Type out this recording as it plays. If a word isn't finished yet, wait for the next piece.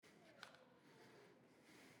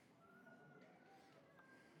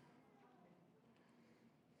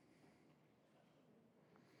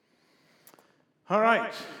All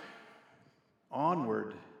right,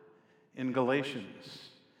 onward in Galatians.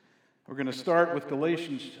 We're going to start with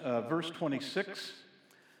Galatians verse 26.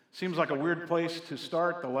 Seems like a weird place to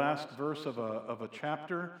start the last verse of a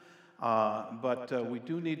chapter, but we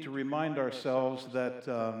do need to remind ourselves that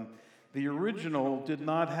the original did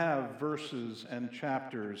not have verses and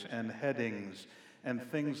chapters and headings and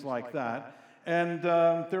things like that. And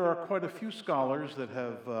there are quite a few scholars that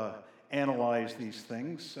have analyzed these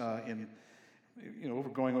things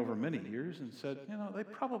going over many years and said, they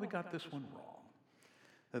probably got this one wrong.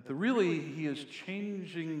 That he is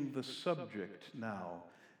changing the subject now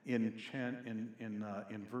in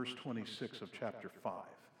verse 26 of chapter 5.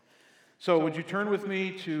 So would you turn with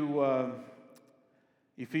me to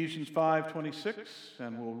Ephesians 5:26,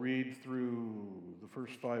 and we'll read through the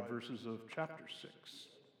first 5 verses of chapter 6.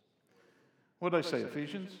 What did I say,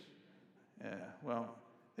 Ephesians? Yeah, well,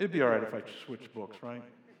 it'd be all right if I switched books, right?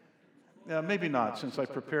 Yeah, maybe not, since I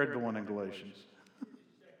prepared the one in Galatians.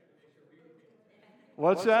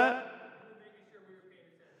 What's that?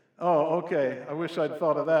 Oh, okay. I wish I'd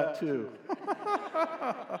thought of that too.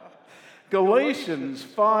 Galatians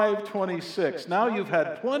 5:26. Now you've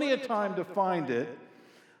had plenty of time to find it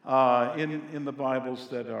in the Bibles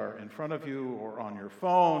that are in front of you or on your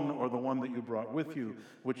phone or the one that you brought with you,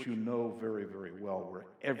 which you know very, very well where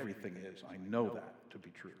everything is. I know that to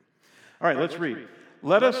be true. All right, let's read.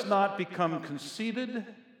 Let us not become conceited,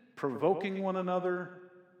 provoking one another,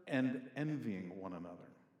 and envying one another.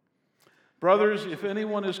 Brothers, if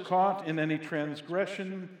anyone is caught in any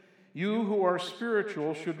transgression, you who are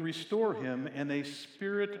spiritual should restore him in a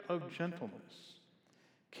spirit of gentleness.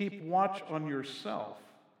 Keep watch on yourself,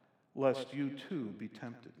 lest you too be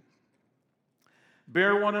tempted.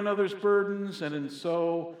 Bear one another's burdens, and in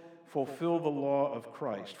so fulfill the law of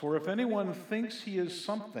Christ. For if anyone thinks he is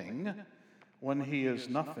something when he is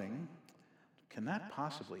nothing, can that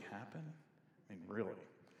possibly happen? I mean, really.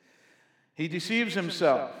 He deceives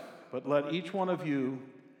himself, but let each one of you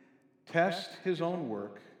test his own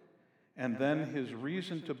work, and then his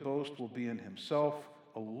reason to boast will be in himself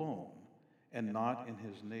alone and not in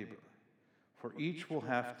his neighbor, for each will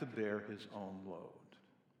have to bear his own load.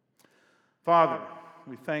 Father,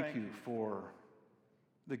 we thank you for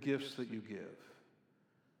the gifts that you give.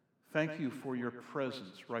 Thank you for your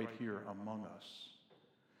presence right here among us.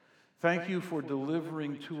 Thank you for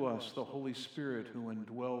delivering to us the Holy Spirit who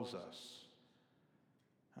indwells us.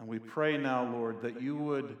 And we pray now, Lord, that you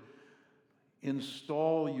would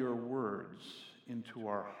install your words into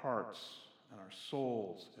our hearts and our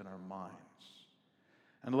souls and our minds.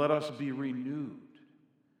 And let us be renewed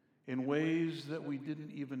in ways that we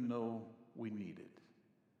didn't even know we needed.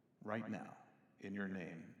 Right now, in your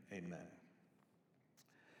name, amen.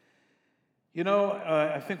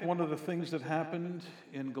 I think one of the things that happened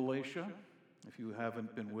in Galatia, if you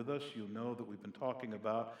haven't been with us, you'll know that we've been talking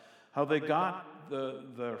about how they got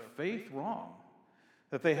their faith wrong.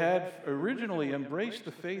 That they had originally embraced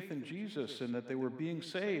the faith in Jesus and that they were being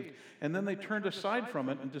saved, and then they turned aside from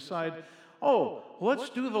it and decided, let's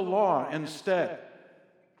do the law instead.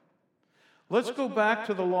 Let's go back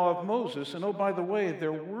to the law of Moses, and by the way,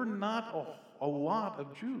 there were not a lot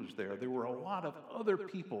of Jews there. There were a lot of other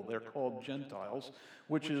people. They're called Gentiles,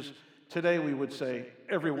 which is, today we would say,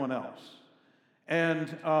 everyone else.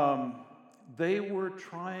 And they were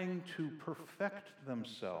trying to perfect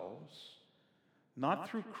themselves, not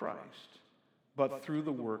through Christ, but through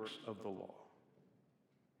the works of the law.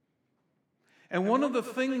 And one of the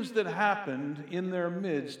things that happened in their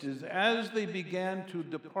midst is as they began to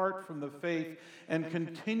depart from the faith and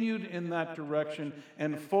continued in that direction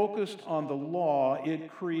and focused on the law, it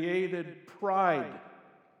created pride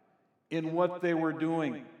in what they were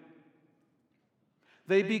doing.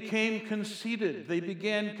 They became conceited. They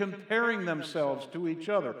began comparing themselves to each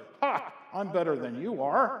other. Ha! I'm better than you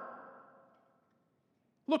are.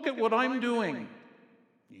 Look at what I'm doing.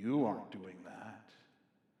 You aren't doing that.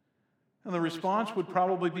 And the response would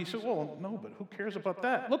probably be, no, but who cares about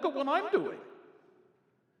that? Look at what I'm doing.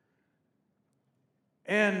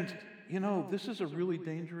 And, this is a really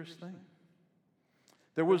dangerous thing.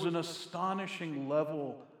 There was an astonishing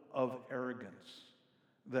level of arrogance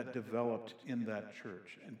that developed in that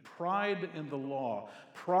church. And pride in the law,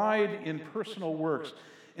 pride in personal works.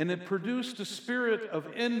 And it produced a spirit of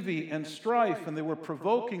envy and strife, and they were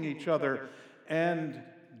provoking each other and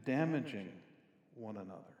damaging one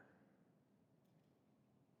another.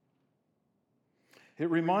 It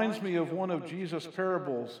reminds me of one of Jesus'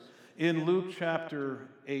 parables in Luke chapter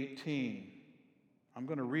 18. I'm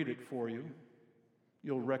going to read it for you.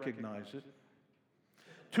 You'll recognize it.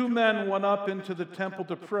 2 men went up into the temple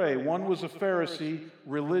to pray. One was a Pharisee,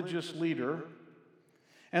 religious leader,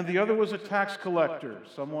 And the other was a tax collector,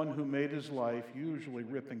 someone who made his life usually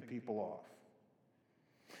ripping people off.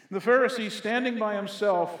 The Pharisee, standing by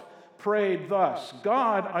himself, prayed thus: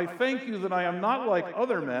 God, I thank you that I am not like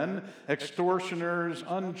other men, extortioners,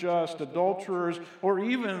 unjust, adulterers, or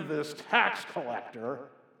even this tax collector.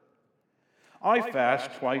 I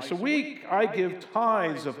fast twice a week. I give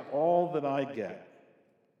tithes of all that I get.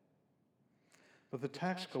 But the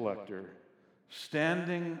tax collector,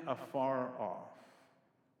 standing afar off,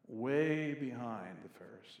 way behind the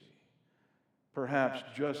Pharisee, perhaps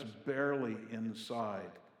just barely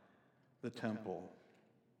inside the temple,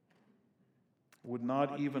 would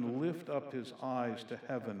not even lift up his eyes to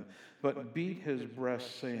heaven, but beat his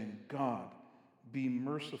breast, saying, God, be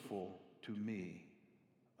merciful to me,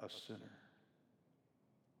 a sinner.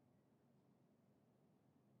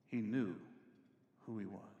 He knew who he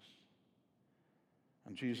was.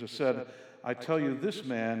 And Jesus said, I tell you, this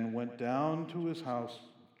man went down to his house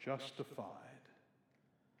justified,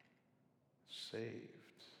 saved,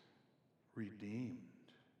 redeemed,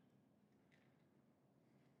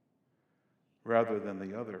 rather than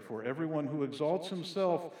the other. For everyone who exalts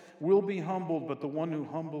himself will be humbled, but the one who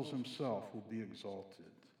humbles himself will be exalted.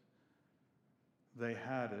 They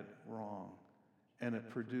had it wrong, and it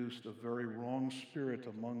produced a very wrong spirit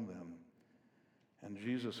among them. And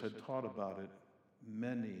Jesus had taught about it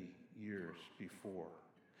many years before.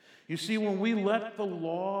 You see, when we let the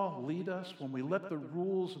law lead us, when we let the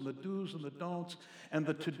rules and the do's and the don'ts and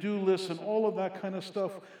the to-do lists and all of that kind of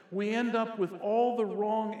stuff, we end up with all the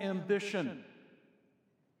wrong ambition.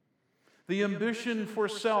 The ambition for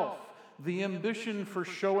self, the ambition for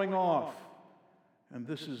showing off. And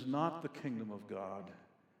this is not the kingdom of God.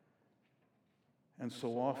 And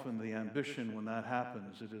so often the ambition, when that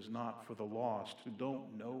happens, it is not for the lost who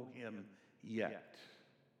don't know him yet.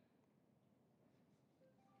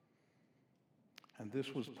 And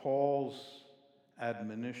this was Paul's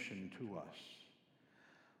admonition to us.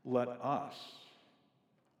 Let us,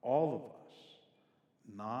 all of us,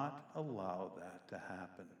 not allow that to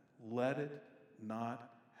happen. Let it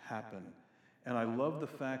not happen. And I love the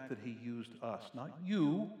fact that he used us, not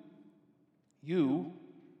you,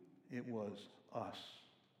 it was us.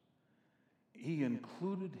 He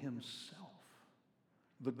included himself,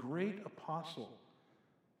 the great apostle,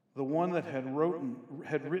 the one that had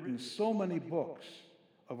written so many books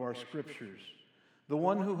of our scriptures, the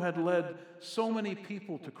one who had led so many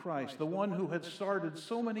people to Christ, the one who had started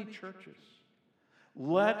so many churches.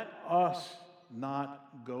 Let us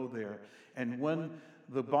not go there. And when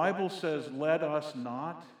the Bible says, let us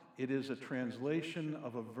not, it is a translation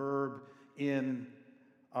of a verb in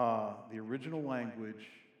the original language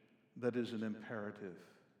that is an imperative.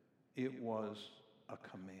 It was a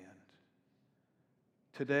command.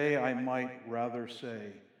 Today, I might rather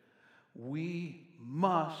say, we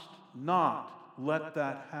must not let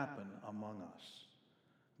that happen among us.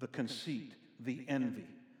 The conceit, the envy,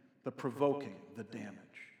 the provoking, the damage,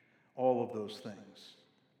 all of those things.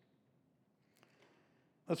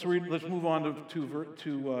 Let's move on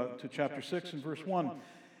to chapter 6 and verse 1.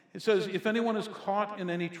 It says, if anyone is caught in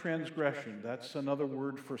any transgression, that's another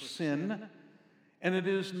word for sin. And it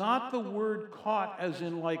is not the word caught as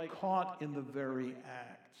in like caught in the very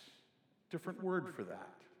act. Different word for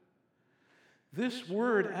that. This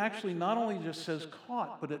word actually not only just says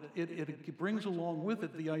caught, but it brings along with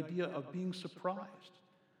it the idea of being surprised.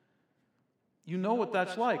 You know what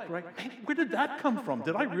that's like, right? Hey, where did that come from?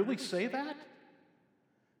 Did I really say that?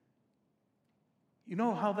 You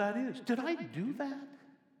know how that is. Did I do that?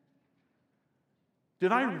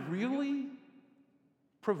 Did I really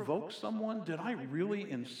provoke someone? Did I really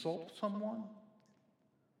insult someone?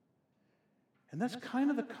 And that's kind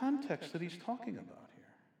of the context that he's talking about here.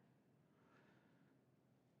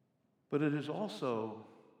 But it is also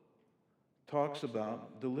talks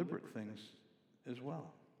about deliberate things as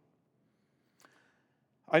well.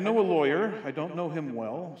 I know a lawyer. I don't know him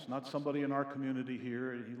well. It's not somebody in our community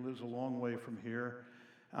here. He lives a long way from here.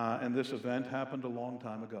 And this event happened a long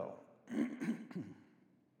time ago.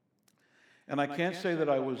 And I can't say that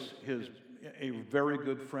I was a very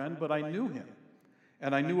good friend, but I knew him.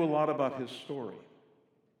 And I knew a lot about his story.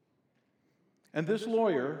 And this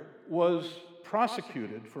lawyer was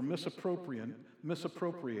prosecuted for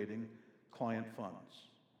misappropriating client funds.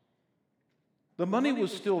 The money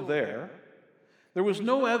was still there. There was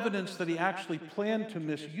no evidence that he actually planned to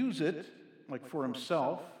misuse it, like for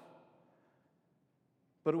himself.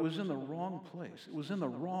 But it was in the wrong place. It was in the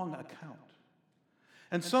wrong account.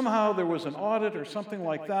 And somehow there was an audit or something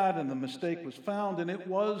like that, and the mistake was found, and it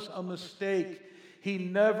was a mistake. He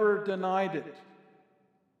never denied it.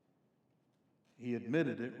 He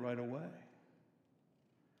admitted it right away.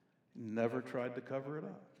 Never tried to cover it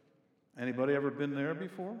up. Anybody ever been there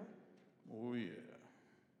before? Oh, yeah.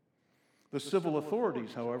 The civil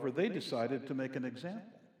authorities, however, they decided to make an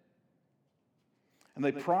example. And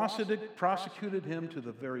they prosecuted him to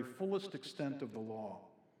the very fullest extent of the law.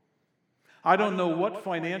 I don't know what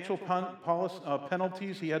financial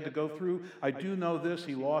penalties he had to go through. I do know this: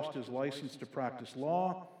 he lost his license to practice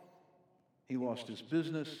law, he lost his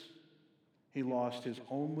business, he lost his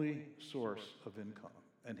only source of income,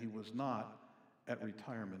 and he was not at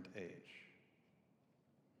retirement age.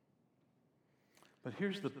 But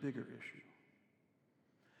here's the bigger issue,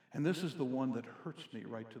 and this is the one that hurts me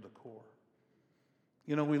right to the core.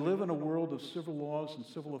 You know, we live in a world of civil laws and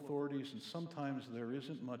civil authorities, and sometimes there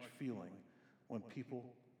isn't much feeling when people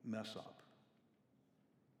mess up.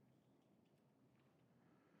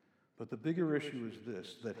 But the bigger issue is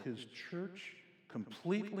this: that his church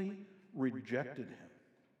completely rejected him.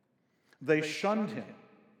 They shunned him.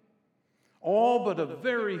 All but a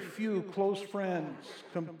very few close friends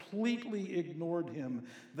completely ignored him.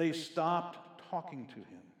 They stopped talking to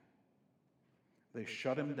him. They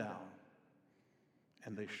shut him down,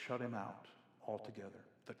 and they shut him out altogether.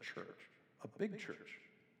 The church, a big church,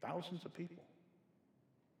 thousands of people.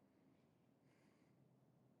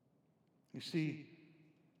 You see,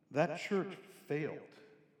 that church failed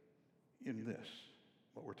in this,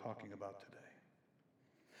 what we're talking about today.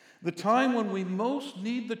 The time when we most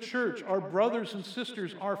need the church, our brothers and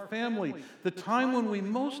sisters, our family, the time when we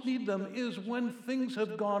most need them is when things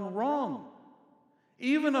have gone wrong,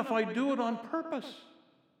 even if I do it on purpose.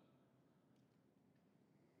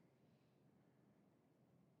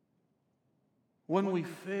 When we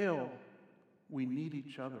fail, we need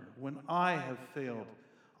each other. When I have failed,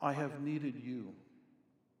 I have needed you.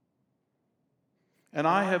 And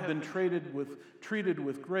I have been treated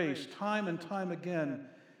with grace time and time again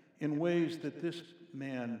in ways that this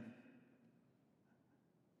man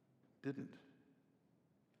didn't.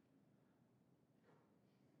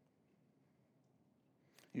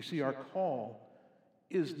 You see, our call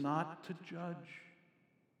is not to judge.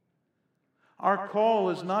 Our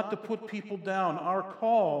call is not to put people down. Our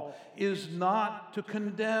call is not to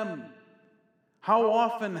condemn. How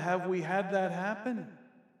often have we had that happen?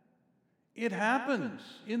 It happens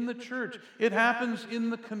in the church. It happens in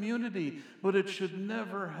the community, but it should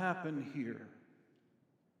never happen here.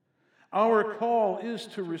 Our call is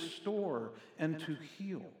to restore and to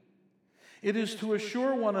heal. It is to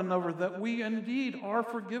assure one another that we indeed are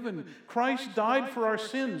forgiven. Christ died for our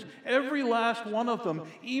sins, every last one of them,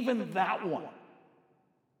 even that one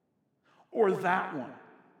or that one.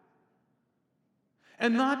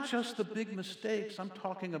 And not just the big mistakes. I'm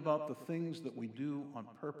talking about the things that we do on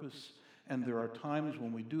purpose. And there are times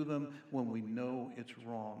when we do them when we know it's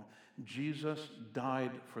wrong. Jesus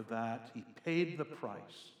died for that. He paid the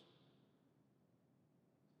price.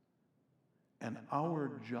 And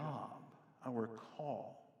our job, our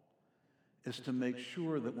call, is to make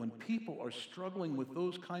sure that when people are struggling with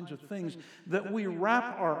those kinds of things, that we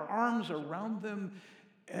wrap our arms around them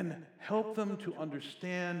and help them to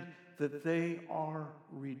understand that they are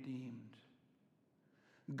redeemed.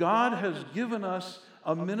 God has given us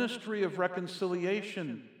a ministry of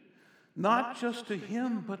reconciliation, not just to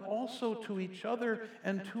Him, but also to each other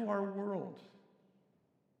and to our world.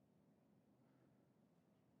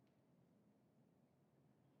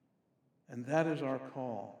 And that is our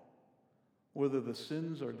call, whether the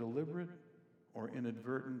sins are deliberate or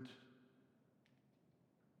inadvertent,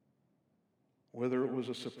 whether it was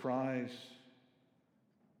a surprise.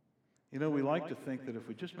 You know, we like to think that if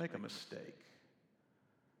we just make a mistake,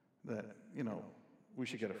 that, we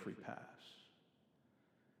should get a free pass.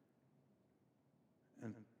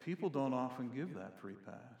 And people don't often give that free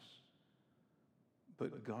pass.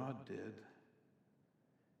 But God did.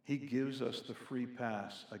 He gives us the free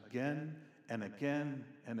pass again and again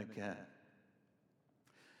and again.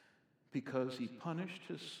 Because He punished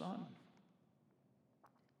His Son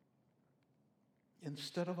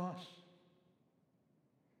instead of us.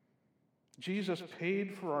 Jesus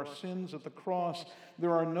paid for our sins at the cross.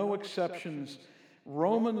 There are no exceptions.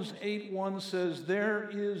 Romans 8:1 says, "There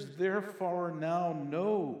is therefore now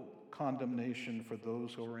no condemnation for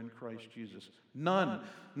those who are in Christ Jesus." None.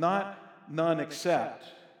 Not none except.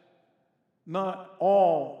 Not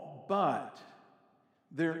all, but.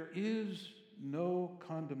 There is no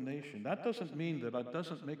condemnation. That doesn't mean that it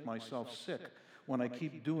doesn't make myself sick when I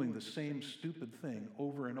keep doing the same stupid thing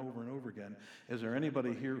over and over and over again. Is there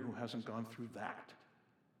anybody here who hasn't gone through that?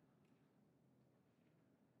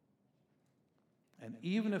 And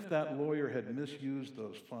even if that lawyer had misused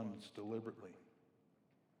those funds deliberately,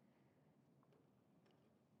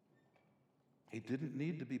 He didn't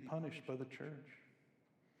need to be punished by the church.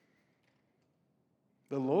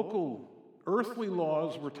 The local earthly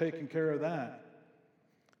laws were taking care of that.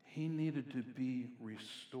 He needed to be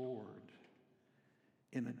restored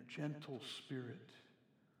in a gentle spirit,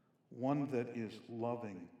 one that is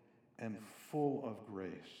loving and full of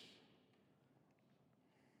grace.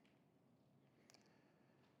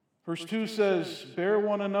 Verse 2 says, bear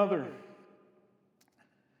one another.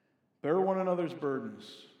 Bear one another's burdens.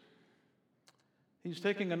 He's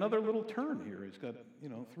taking another little turn here. He's got,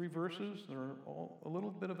 3 verses that are all a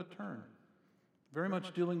little bit of a turn. Very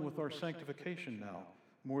much dealing with our sanctification now,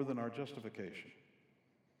 more than our justification.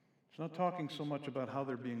 It's not talking so much about how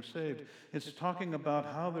they're being saved. It's talking about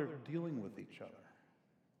how they're dealing with each other.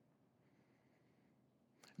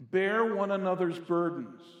 Bear one another's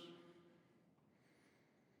burdens.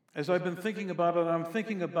 As I've been thinking about it, I'm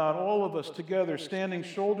thinking about all of us together, standing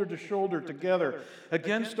shoulder to shoulder together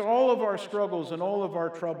against all of our struggles and all of our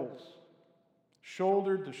troubles.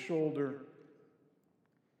 Shoulder to shoulder.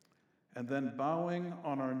 And then bowing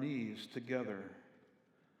on our knees together,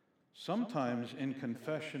 sometimes in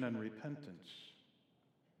confession and repentance,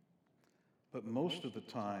 but most of the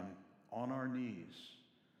time on our knees,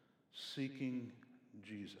 seeking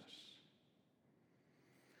Jesus.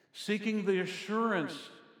 Seeking the assurance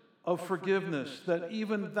of forgiveness, that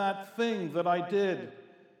even that thing that I did,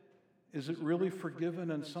 is it really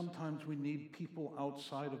forgiven? And sometimes we need people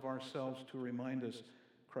outside of ourselves to remind us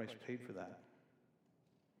Christ paid for that.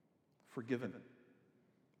 Forgiven.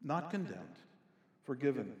 Not condemned.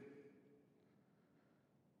 Forgiven.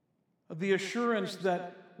 The assurance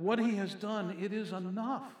that what he has done, it is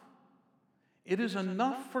enough. It is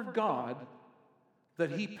enough for God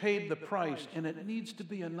that he paid the price, and it needs to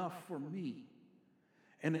be enough for me.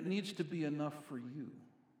 And it needs to be enough for you.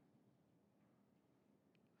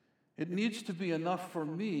 It needs to be enough for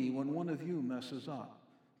me when one of you messes up,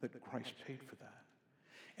 that Christ paid for that.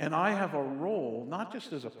 And I have a role, not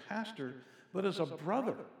just as a pastor, but as a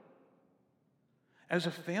brother, as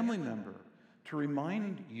a family member, to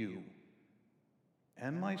remind you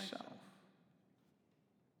and myself,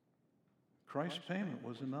 Christ's payment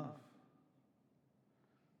was enough.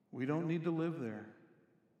 We don't need to live there.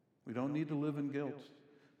 We don't need to live in guilt.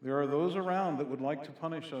 There are those around that would like to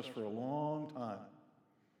punish us for a long time.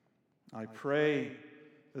 I pray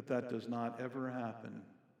that that does not ever happen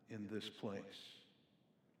in this place.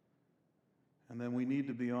 And then we need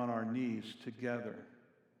to be on our knees together,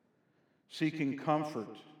 seeking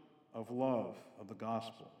comfort of love, of the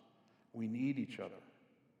gospel. We need each other.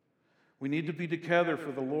 We need to be together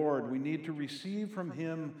for the Lord. We need to receive from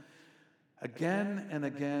him again and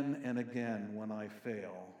again and again when I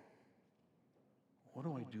fail. What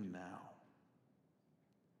do I do now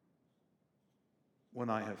when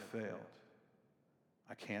I have failed?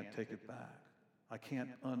 I can't take it back. I can't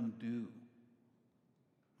undo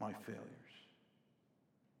my failures.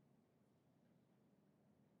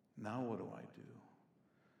 Now what do I do?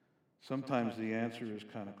 Sometimes the answer is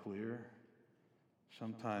kind of clear.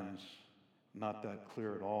 Sometimes not that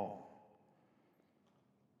clear at all.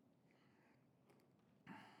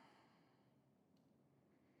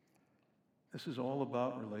 This is all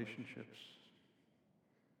about relationships.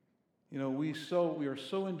 We are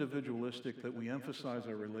so individualistic that we emphasize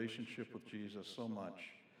our relationship with Jesus so much.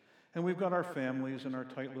 And we've got our families and our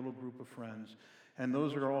tight little group of friends, and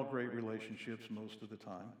those are all great relationships most of the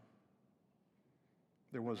time.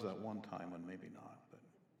 There was that one time when maybe not, but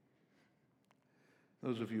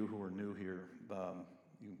those of you who are new here,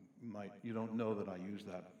 you don't know that I use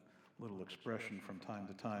that little expression from time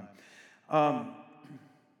to time.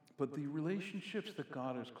 But the relationships that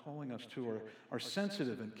God is calling us to are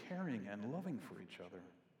sensitive and caring and loving for each other.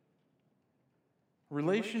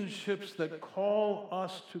 Relationships that call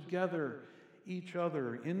us together, each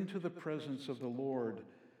other, into the presence of the Lord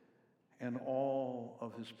and all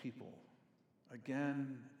of his people,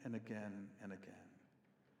 again and again and again.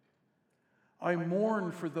 I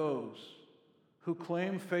mourn for those who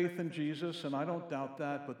claim faith in Jesus, and I don't doubt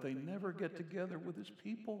that, but they never get together with his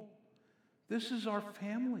people. This is our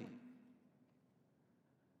family.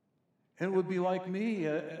 And it would be like me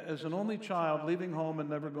as an only child leaving home and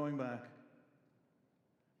never going back.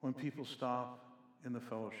 When people stop in the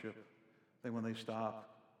fellowship, when they stop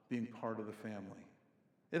being part of the family.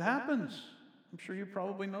 It happens. I'm sure you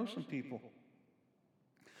probably know some people.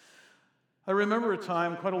 I remember a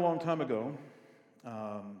time, quite a long time ago,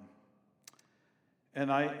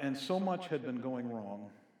 and so much had been going wrong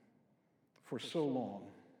for so long.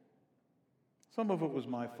 Some of it was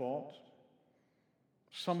my fault.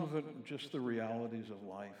 Some of it just the realities of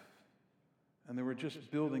life And they were just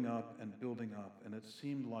building up, and it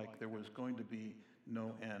seemed like there was going to be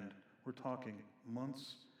no end. We're talking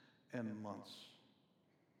months and months.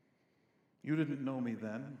 You didn't know me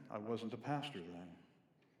then. I wasn't a pastor then.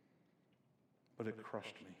 But it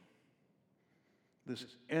crushed me. This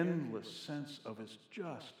endless sense of it's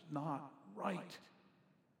just not right.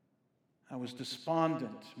 I was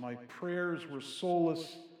despondent. My prayers were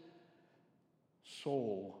soulless.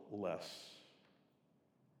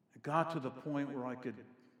 It got to the point where I could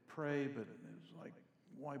pray, but it was like,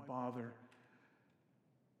 why bother?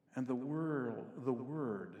 And the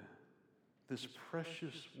word, this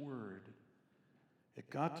precious word, it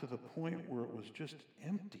got to the point where it was just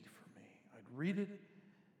empty for me. I'd read it,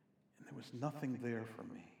 and there was nothing there for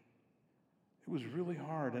me. It was really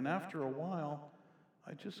hard, and after a while,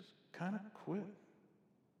 I just kind of quit.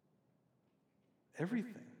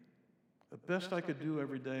 Everything. The best I could do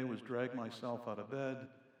every day was drag myself out of bed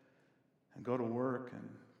and go to work and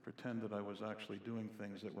pretend that I was actually doing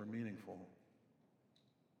things that were meaningful.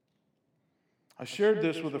 I shared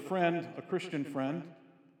this with a friend, a Christian friend.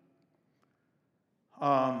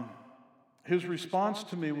 His response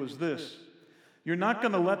to me was this: "You're not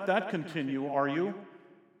going to let that continue, are you?"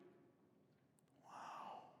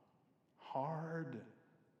 Wow. Hard,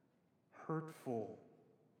 hurtful.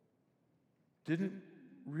 Didn't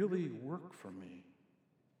really work for me.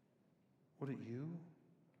 Would it you?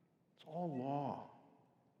 It's all law.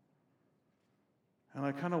 And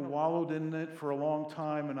I kind of wallowed in it for a long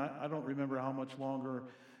time, and I don't remember how much longer.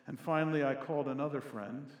 And finally, I called another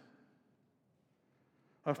friend.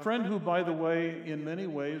 A friend who, by the way, in many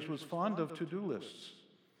ways was fond of to-do lists.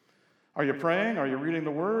 Are you praying? Are you reading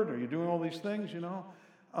the Word? Are you doing all these things,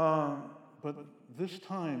 But this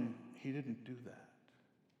time, he didn't do that.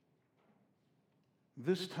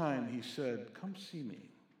 This time, he said, "Come see me,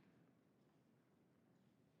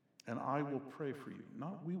 and I will pray for you."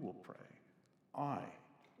 Not we will pray. I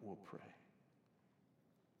will pray.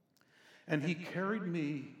 And he carried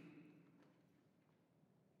me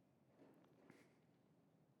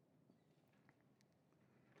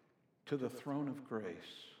to the throne of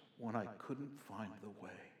grace when I couldn't find the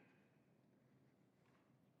way.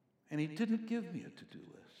 And he didn't give me a to-do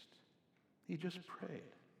list. He just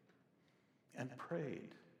prayed and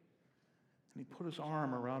prayed. And he put his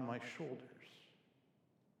arm around my shoulders.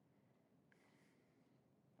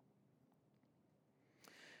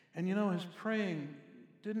 And his praying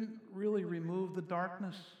didn't really remove the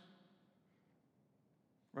darkness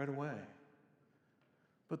right away.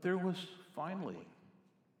 But there was finally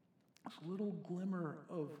this little glimmer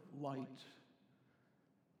of light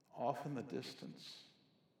off in the distance.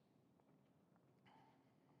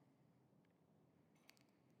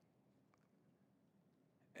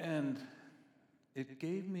 And it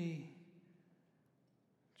gave me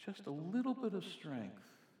just a little bit of strength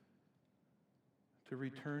to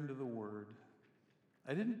return to the Word.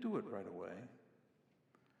 I didn't do it right away,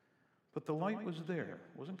 but the light was there.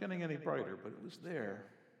 It wasn't getting any brighter, but it was there.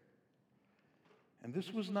 And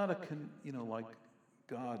this was not like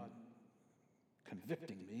God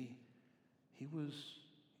convicting me. He was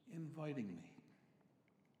inviting me.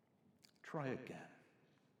 Try again.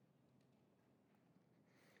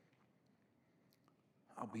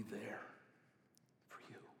 I'll be there for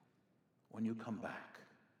you when you come back.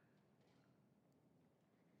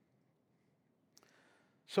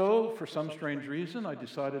 So, for some strange reason, I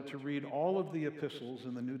decided to read all of the epistles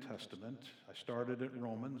in the New Testament. I started at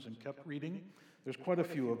Romans and kept reading. There's quite a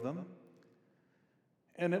few of them.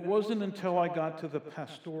 And it wasn't until I got to the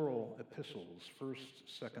pastoral epistles,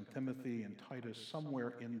 1st, 2nd Timothy, and Titus,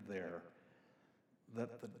 somewhere in there,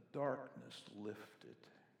 that the darkness lifted.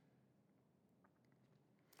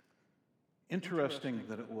 Interesting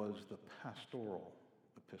that it was the pastoral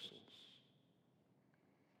epistles.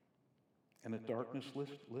 And the darkness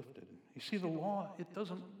lifted. You see, the law, it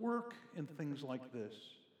doesn't work in things like this.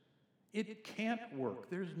 It can't work.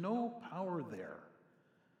 There's no power there.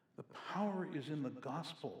 The power is in the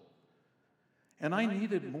gospel. And I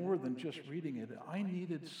needed more than just reading it. I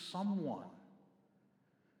needed someone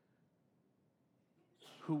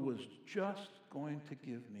who was just going to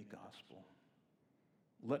give me gospel.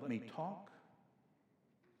 Let me talk.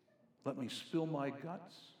 Let me spill my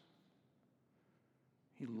guts.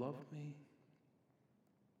 He loved me.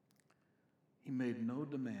 He made no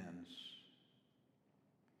demands.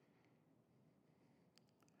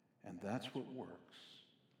 And that's what works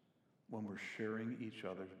when we're sharing each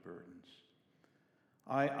other's burdens.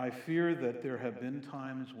 I fear that there have been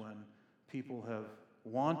times when people have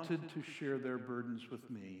wanted to share their burdens with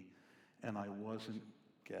me, and I wasn't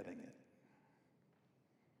getting it.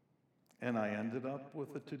 And I ended up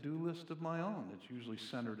with a to-do list of my own. It's usually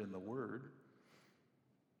centered in the Word.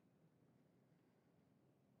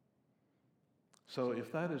 So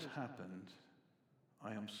if that has happened,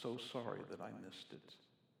 I am so sorry that I missed it.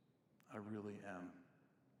 I really am.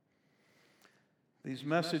 These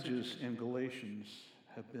messages in Galatians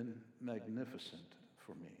have been magnificent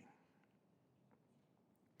for me.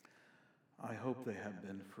 I hope they have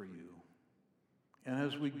been for you. And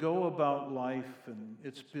as we go about life and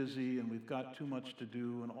it's busy and we've got too much to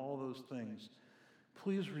do and all those things,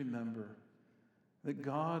 please remember that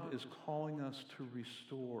God is calling us to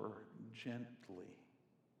restore gently.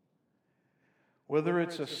 Whether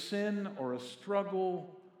it's a sin or a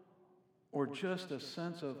struggle or just a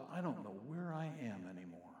sense of, I don't know where I am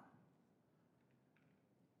anymore,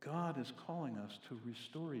 God is calling us to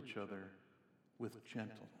restore each other with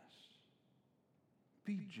gentleness.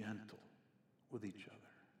 Be gentle with each other.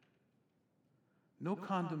 No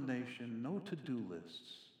condemnation, no to-do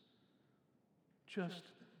lists, just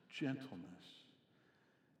gentleness.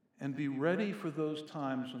 And be ready for those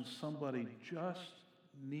times when somebody just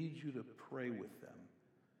needs you to pray with them,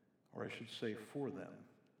 or I should say for them,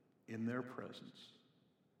 in their presence.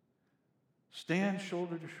 Stand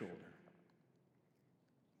shoulder to shoulder.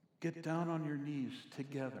 Get down on your knees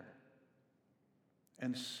together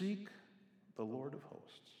and seek the Lord of hosts.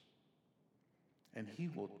 And he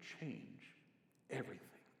will change everything.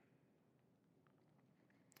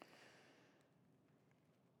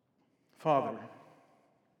 Father,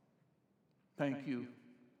 thank you.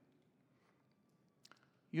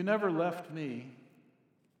 You never left me.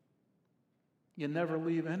 You never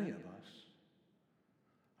leave any of us.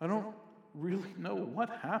 I don't really know what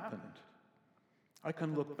happened. I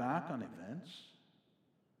can look back on events.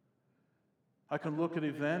 I can look at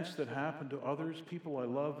events that happen to others, people I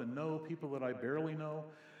love and know, people that I barely know,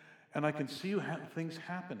 and I can see things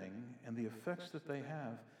happening and the effects that they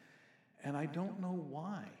have, and I don't know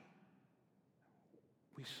why.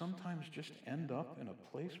 We sometimes just end up in a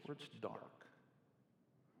place where it's dark.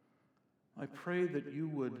 I pray that you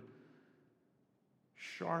would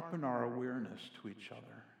sharpen our awareness to each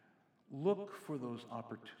other. Look for those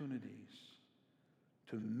opportunities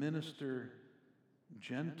to minister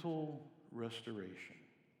gentle restoration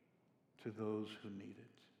to those who need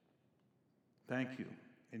it. Thank you.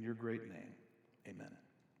 In your great name, amen.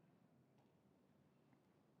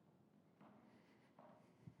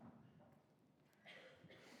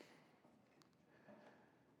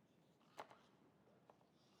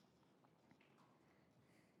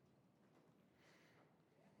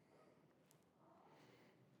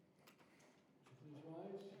 Please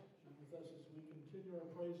rise and with us as we continue our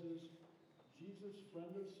praises, Jesus,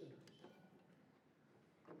 friend of sinners.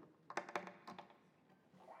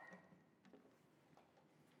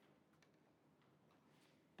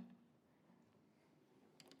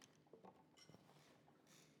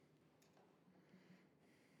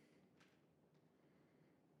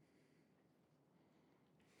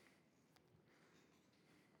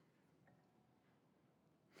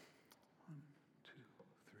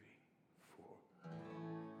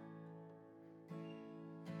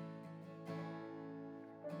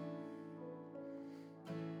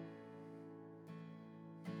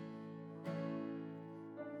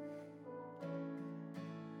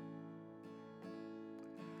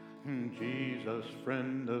 Jesus,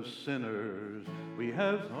 friend of sinners, we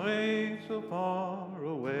have strayed so far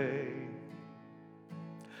away.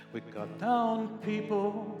 We cut down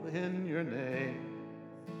people in your name.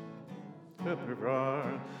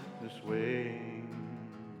 This way.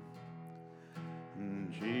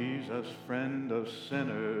 Jesus, friend of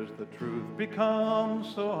sinners, the truth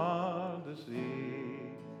becomes so hard to see.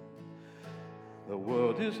 The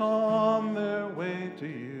world is on their way to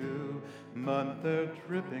you, but they're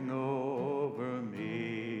tripping over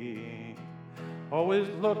me. Always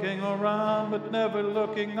looking around, but never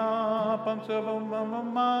looking up. I'm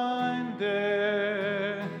sober-minded.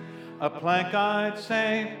 A plank-eyed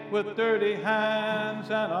saint with dirty hands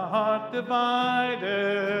and a heart divided.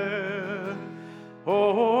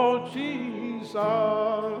 Oh, Jesus,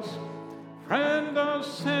 friend of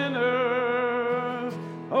sinners,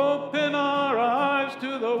 open our eyes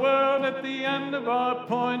to the world at the end of our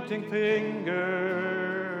pointing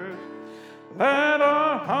fingers. Let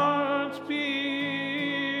our hearts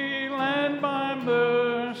be led by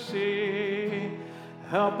mercy.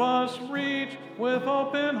 Help us reach with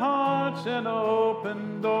open hearts and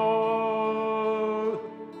open doors.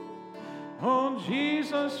 Oh,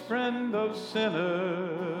 Jesus, friend of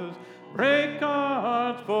sinners, break our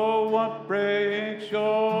hearts for what breaks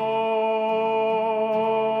yours.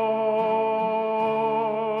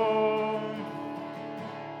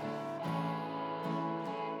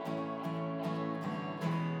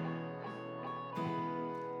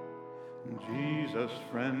 righteous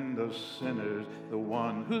friend of sinners, the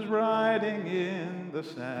one who's writing in the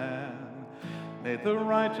sand. May the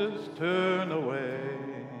righteous turn away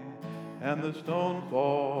and the stone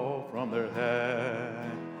fall from their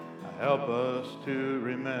head. Help us to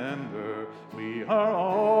remember we are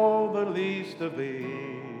all the least of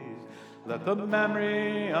these. Let the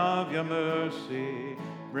memory of your mercy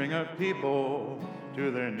bring our people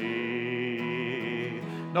to their knees.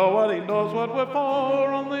 Nobody knows what we're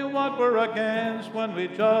for, only what we're against when we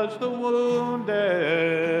judge the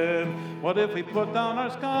wounded. What if we put down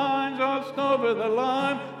our scars, crossed over the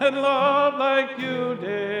line, and love like you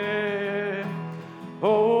did?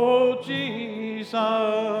 Oh, Jesus,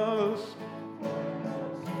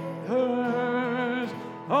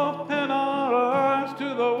 open our eyes to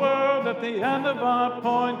the world at the end of our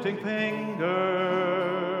pointing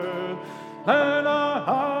finger. Let our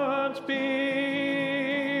hearts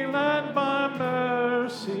be led by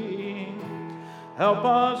mercy. Help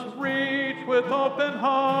us reach with open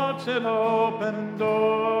hearts and open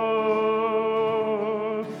doors.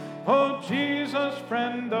 Oh, Jesus,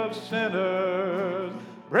 friend of sinners,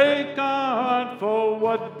 break our heart for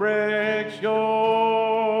what breaks yours.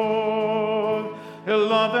 You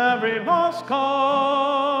love every lost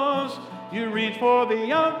cause. You reach for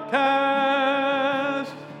the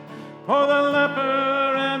outcast, for the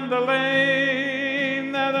leper and the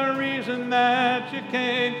lame. They're the reason that you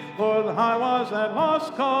came. For I was that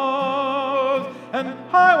lost cause, and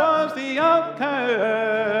I was the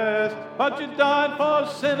outcast. But you died for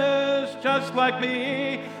sinners just like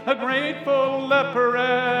me, a grateful leper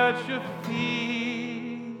at your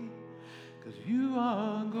feet. 'Cause you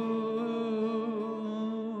are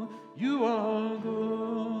good, you are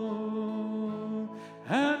good,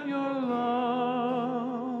 and your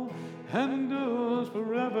love endures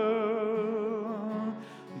forever.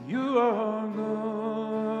 You are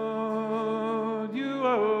good, you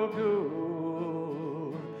are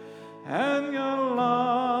good, and your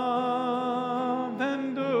love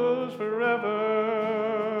endures forever.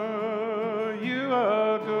 You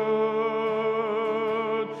are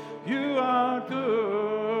good, you are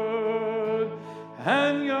good,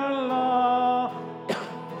 and your love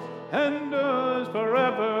endures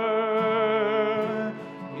forever.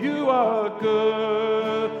 You are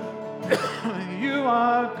good, you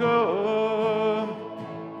are good,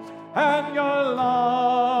 and your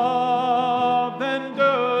love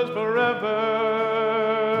endures forever.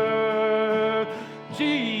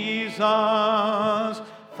 Jesus,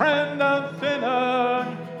 friend of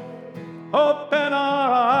sinners, open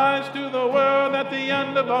our eyes to the world at the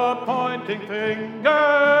end of our pointing fingers.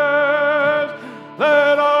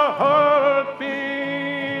 Let our heart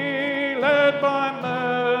be led by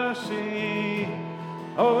mercy.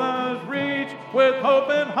 Oh, let's reach with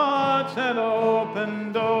open hearts and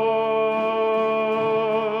open doors.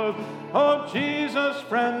 Oh, Jesus,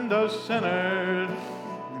 friend of sinners,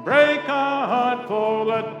 break our heart for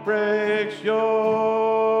what breaks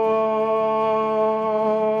yours.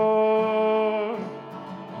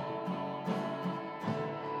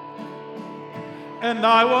 And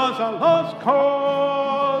I was a lost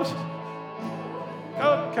cause,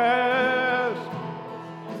 outcast.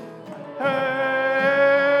 Hey,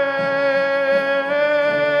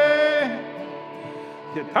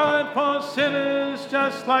 you died for sinners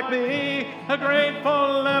just like me, a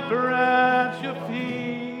grateful leper at your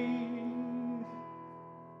feet.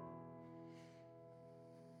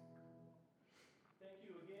 Thank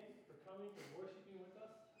you again for coming and worshiping with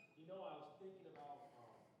us. You know, I was thinking about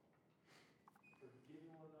forgiving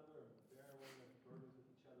one another and bearing one another's burdens with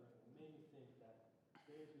each other, and it made me think that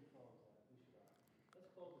today as we close, that we should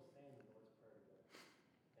let's close with saying the Lord's Prayer together.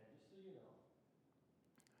 And just so you know,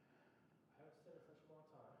 I haven't said it such a long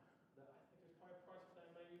time that I think there's probably parts that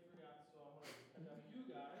I might have forgotten, so I'm going to depend on you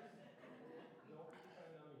guys. Don't be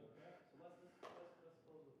depending on me, okay? So let's close with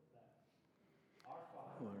that. Our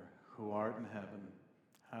Father, Who art in heaven,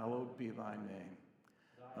 hallowed be thy name.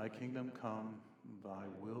 Thy kingdom come, thy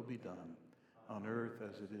will be done, on earth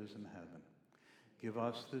as it is in heaven. Give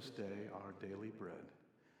us this day our daily bread,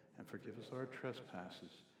 and forgive us our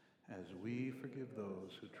trespasses, as we forgive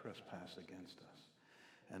those who trespass against us.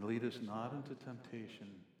 And lead us not into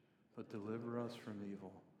temptation, but deliver us from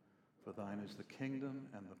evil. For thine is the kingdom,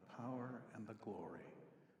 and the power, and the glory,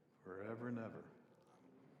 forever and ever.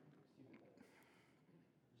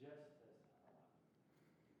 just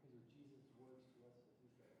as Jesus' words to us, as he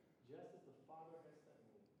said, just as the Father has sent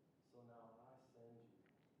me, so now I send you.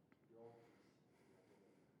 Your peace.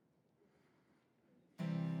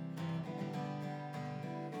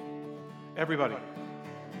 Everybody.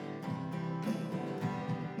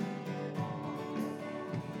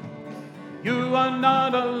 You are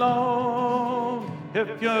not alone.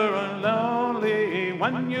 If you're lonely,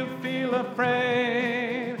 when you feel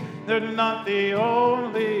afraid, they're not the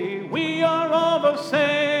only. We are all the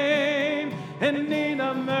same in need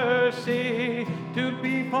of mercy to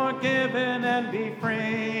be forgiven and be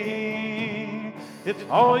free. It's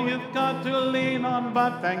all you've got to lean on,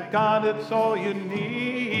 but thank God it's all you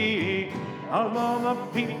need. All the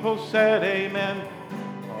people said amen.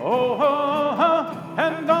 Oh, oh, oh,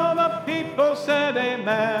 and all the people said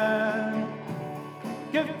amen.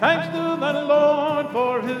 Give thanks to the Lord,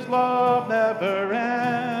 for his love never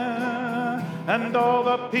ends. And all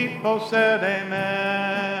the people said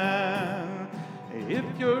amen. If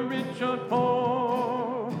you're rich or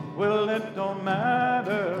poor, well, it don't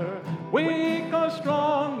matter. Weak or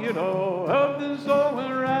strong, you know, of this all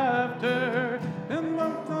we're after. In the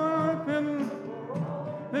dark, in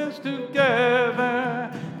this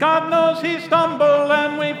together. God knows he stumble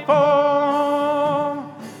and we fall.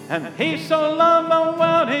 And he so loved the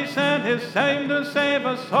world, he sent his Son to save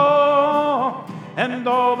us all. And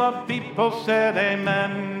all the people said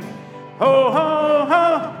amen. Ho, ho,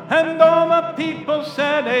 ho. And all the people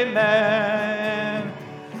said amen.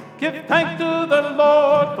 Give thanks to the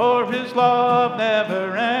Lord, for his love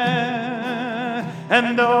never ends.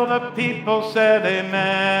 And all the people said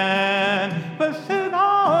amen. Blessed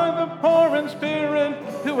are the poor in spirit,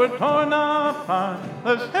 who are torn apart.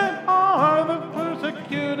 Blessed are the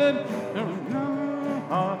persecuted.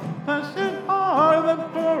 Blessed are the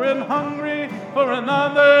poor and hungry for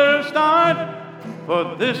another start.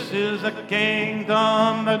 For this is the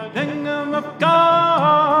kingdom of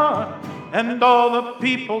God. And all the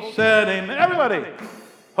people said amen. Everybody.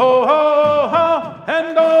 Ho, ho, ho.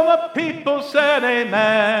 And all the people said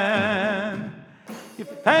amen. Give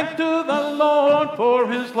thanks to the Lord, for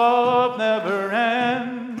his love never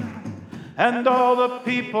ends. And all the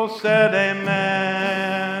people said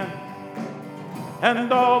amen.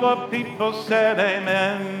 And all the people said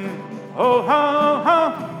amen. Oh, ho,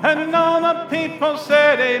 ho. And all the people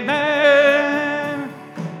said amen.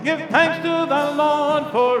 Give thanks to the Lord,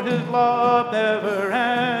 for his love never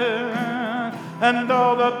ends. And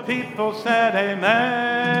all the people said amen.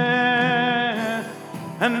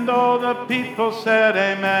 And all the people said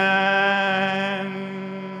amen.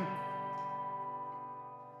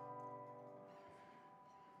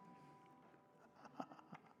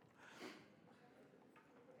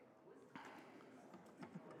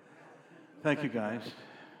 Thank you, guys.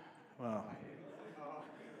 Wow.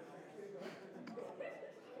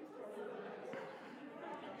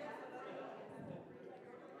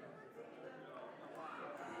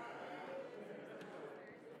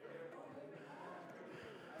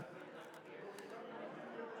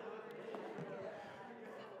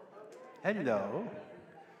 Hello.